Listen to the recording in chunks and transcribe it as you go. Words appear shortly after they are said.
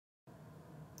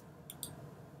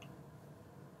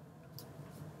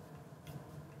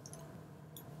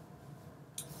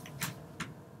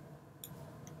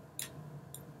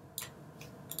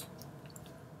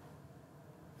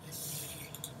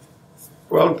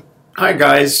Well, hi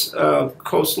guys.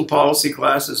 Coastal policy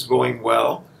class is going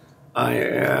well. I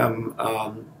am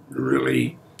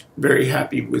really very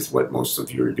happy with what most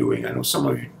of you are doing. I know some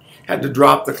of you had to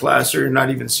drop the class or you're not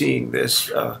even seeing this,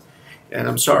 and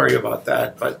I'm sorry about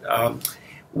that. But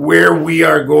where we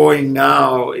are going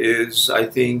now is, I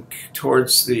think,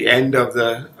 towards the end of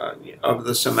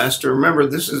the semester. Remember,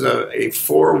 this is a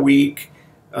 4-week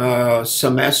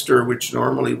semester, which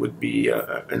normally would be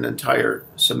an entire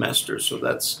semester. So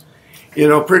that's,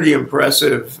 pretty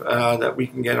impressive that we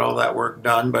can get all that work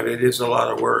done, but it is a lot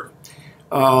of work.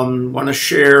 Want to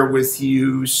share with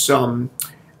you some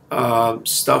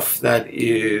stuff that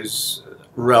is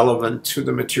relevant to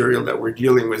the material that we're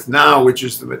dealing with now, which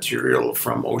is the material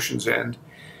from Ocean's End.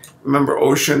 Remember,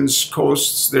 oceans,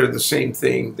 coasts, they're the same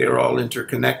thing. They're all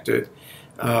interconnected.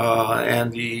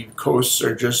 And the coasts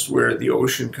are just where the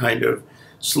ocean kind of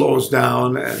slows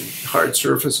down and hard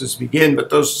surfaces begin. But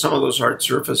some of those hard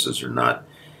surfaces are not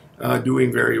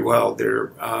doing very well.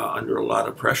 They're under a lot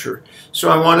of pressure. So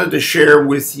I wanted to share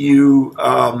with you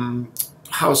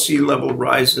how sea level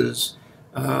rises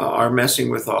are messing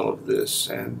with all of this.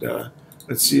 And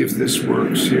let's see if this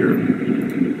works here.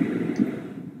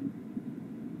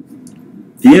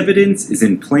 The evidence is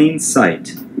in plain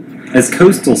sight, as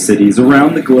coastal cities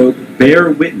around the globe bear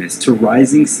witness to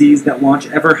rising seas that launch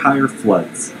ever higher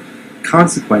floods,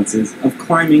 consequences of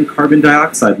climbing carbon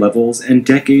dioxide levels and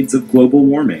decades of global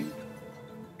warming.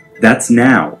 That's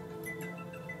now.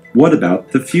 What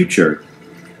about the future?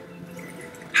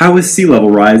 How is sea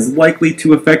level rise likely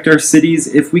to affect our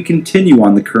cities if we continue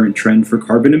on the current trend for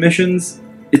carbon emissions?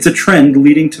 It's a trend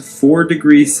leading to 4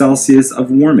 degrees Celsius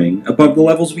of warming above the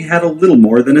levels we had a little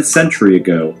more than a century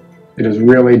ago. It is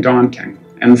really daunting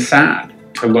and sad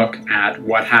to look at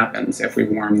what happens if we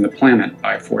warm the planet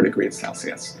by 4 degrees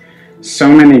Celsius. So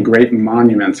many great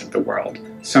monuments of the world,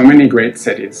 so many great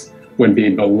cities would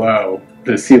be below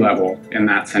the sea level in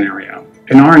that scenario.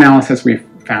 In our analysis, we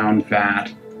found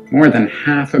that more than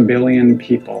 500 million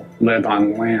people live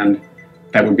on land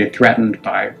that would be threatened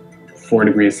by 4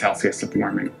 degrees Celsius of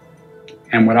warming.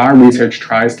 And what our research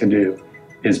tries to do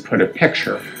is put a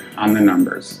picture on the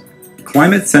numbers.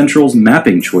 Climate Central's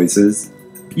mapping choices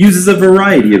uses a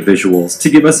variety of visuals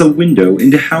to give us a window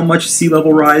into how much sea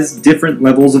level rise different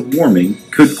levels of warming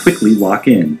could quickly lock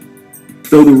in,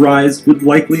 though the rise would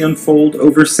likely unfold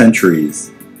over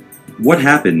centuries. What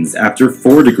happens after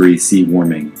 4 degrees C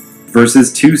warming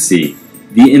versus 2C,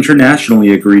 the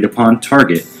internationally agreed upon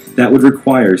target that would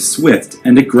require swift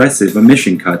and aggressive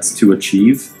emission cuts to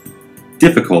achieve?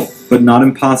 Difficult, but not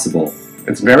impossible.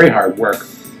 It's very hard work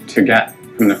to get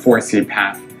from the 4C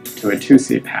path to a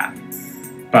 2C path,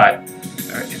 but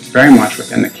it's very much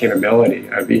within the capability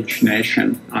of each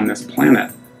nation on this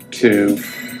planet to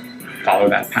follow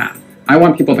that path. I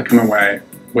want people to come away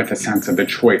with a sense of the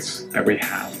choice that we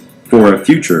have. For a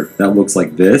future that looks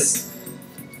like this,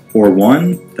 or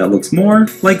one that looks more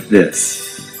like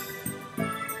this.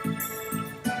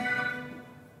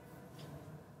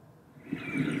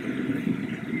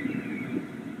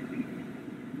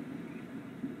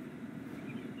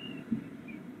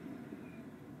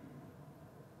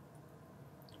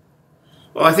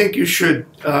 Well, I think you should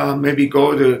maybe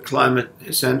go to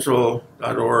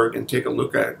climatecentral.org and take a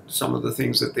look at some of the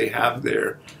things that they have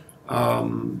there.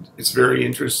 It's very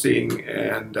interesting,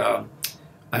 and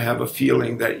I have a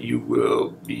feeling that you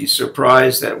will be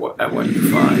surprised at what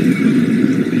you find.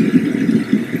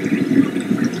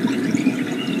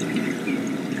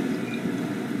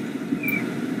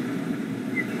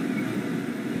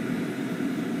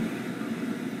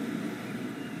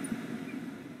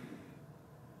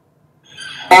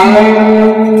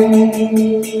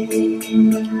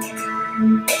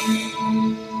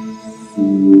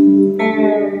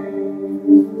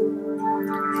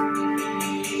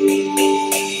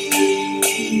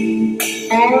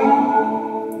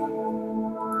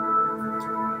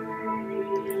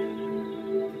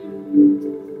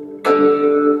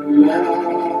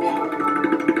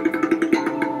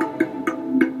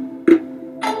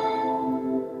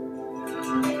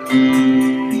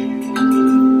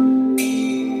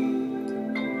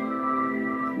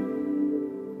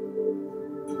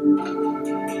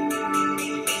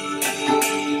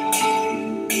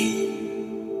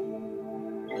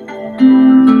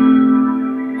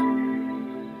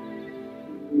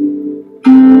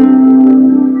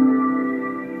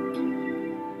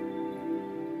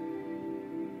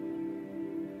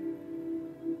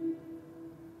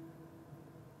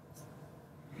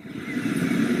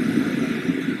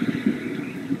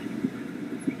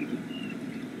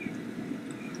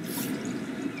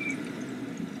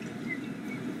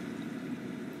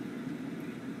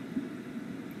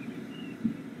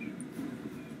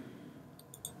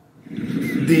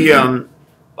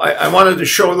 I wanted to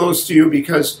show those to you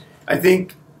because I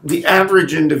think the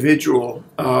average individual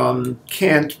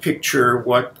can't picture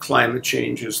what climate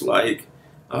change is like.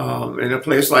 In a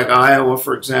place like Iowa,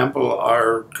 for example,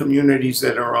 our communities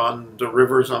that are on the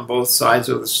rivers on both sides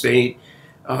of the state,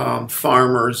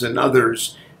 farmers and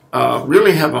others,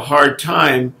 really have a hard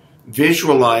time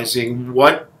visualizing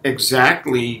what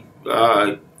exactly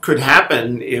could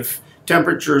happen if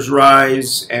temperatures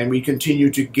rise and we continue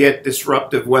to get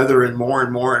disruptive weather and more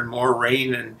and more and more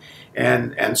rain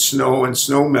and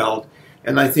snow melt.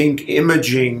 And I think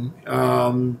imaging,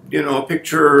 a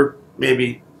picture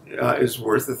maybe is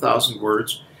worth 1,000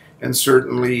 words. And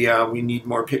certainly we need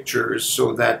more pictures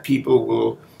so that people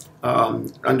will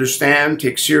understand,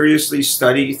 take seriously,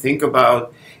 study, think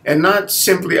about, and not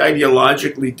simply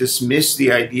ideologically dismiss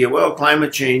the idea, well,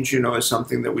 climate change, is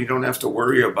something that we don't have to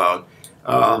worry about.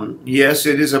 Yes,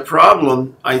 it is a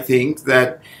problem, I think,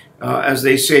 that as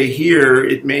they say here,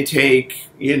 it may take,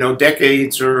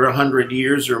 decades or 100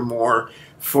 years or more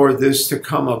for this to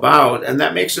come about. And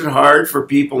that makes it hard for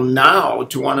people now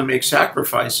to want to make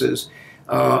sacrifices.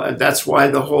 And that's why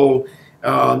the whole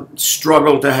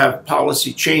struggle to have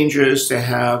policy changes, to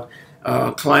have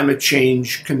climate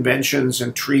change conventions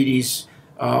and treaties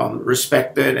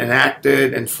respected,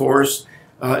 enacted, enforced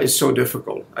is so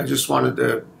difficult. I just wanted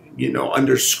to,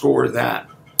 underscore that.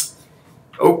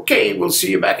 Okay, we'll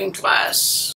see you back in class.